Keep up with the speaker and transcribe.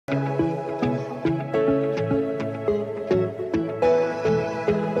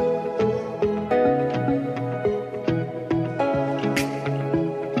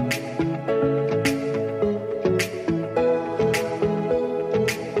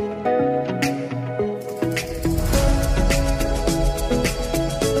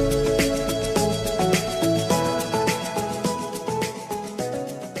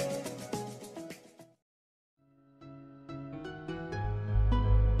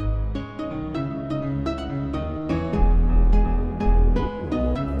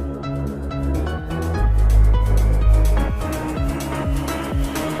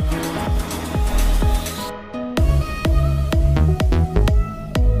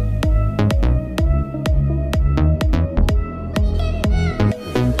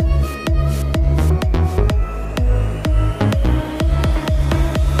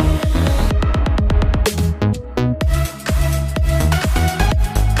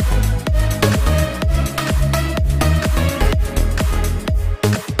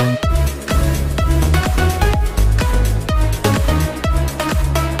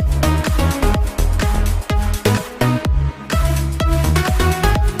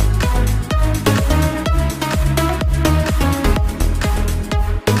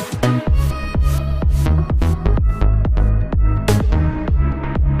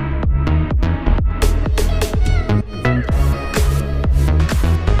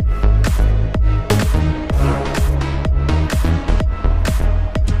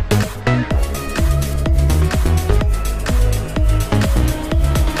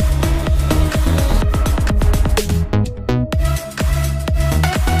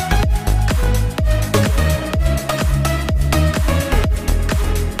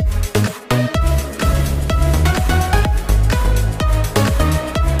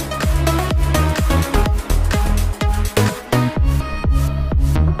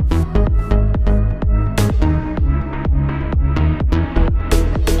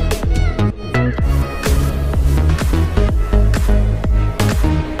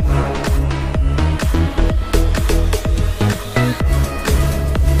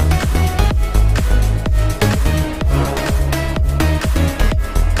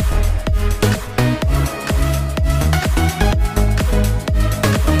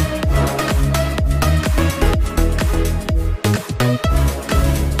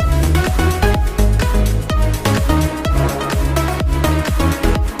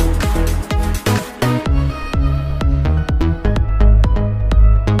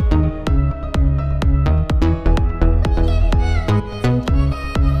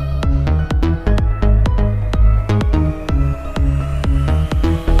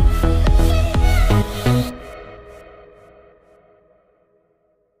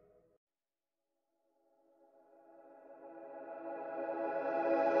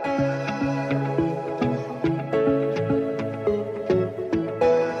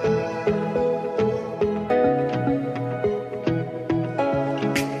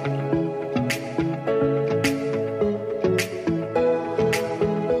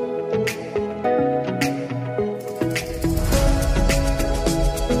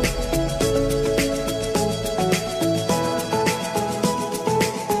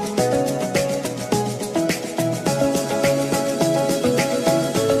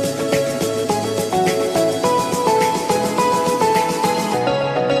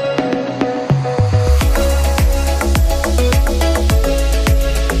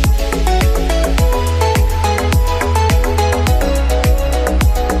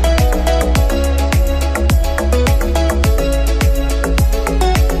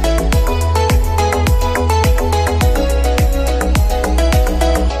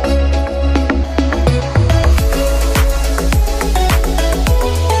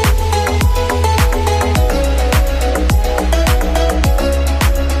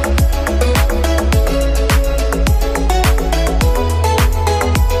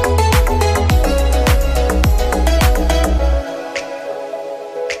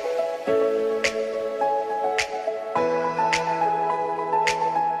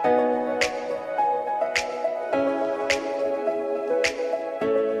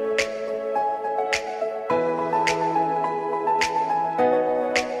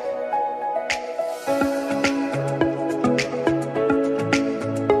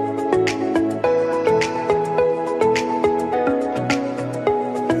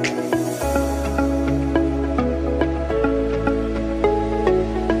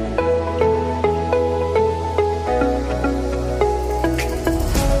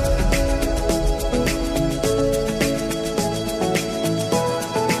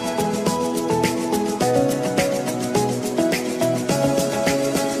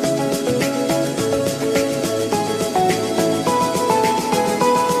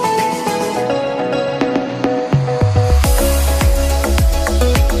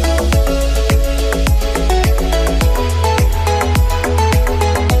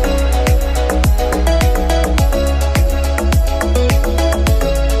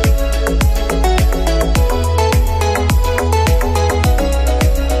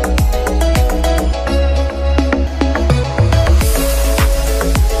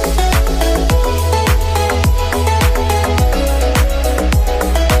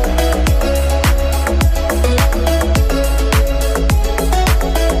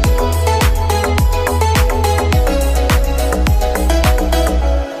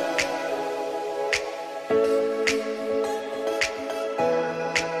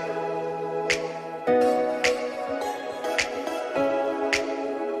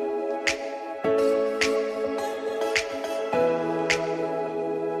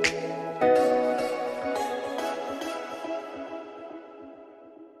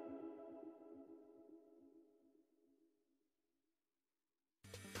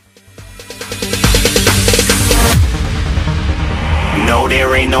No,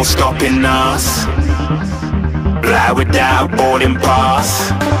 there ain't no stopping us. Fly without boarding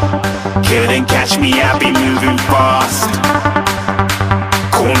pass. Couldn't catch me, I be moving fast.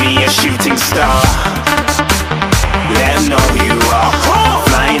 Call me a shooting star. Let 'em know who you are.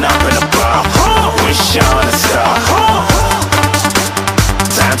 Flying up in a bar. Wish on a star.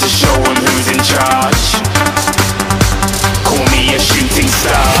 Time to show 'em who's in charge. Call me a shooting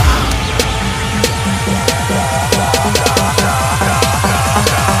star.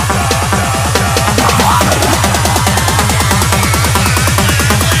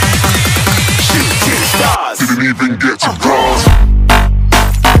 Didn't even get to cross.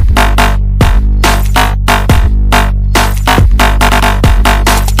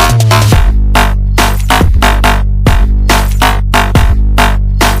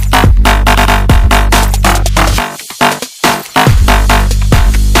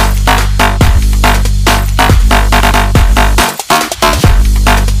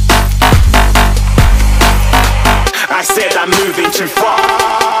 I said I'm moving too far.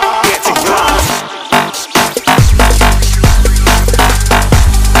 Get to glass.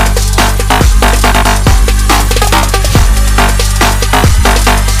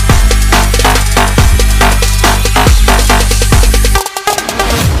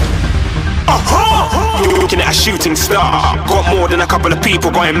 Looking at a shooting star. Got more than a couple of people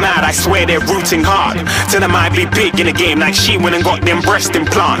going mad. I swear they're rooting hard. Tell them I'd be big in the game like she went and got them breast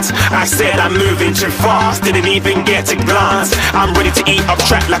implants. I said I'm moving too fast. Didn't even get to glance. I'm ready to eat up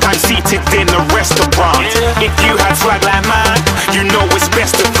track like I'm seated in a restaurant. If you had swag like mine, you know it's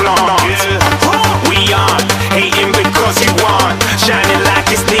best to flaunt. We aren't hating because you aren't shining like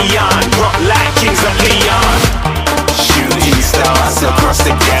it's neon.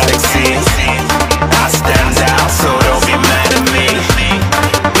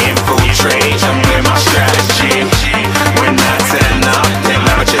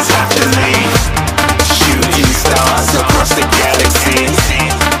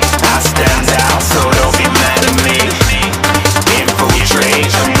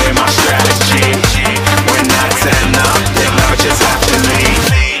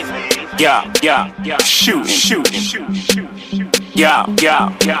 yeah, shooting, yeah, shooting,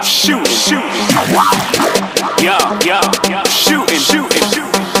 yeah, shooting,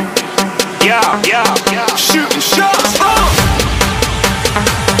 yeah, shooting shots.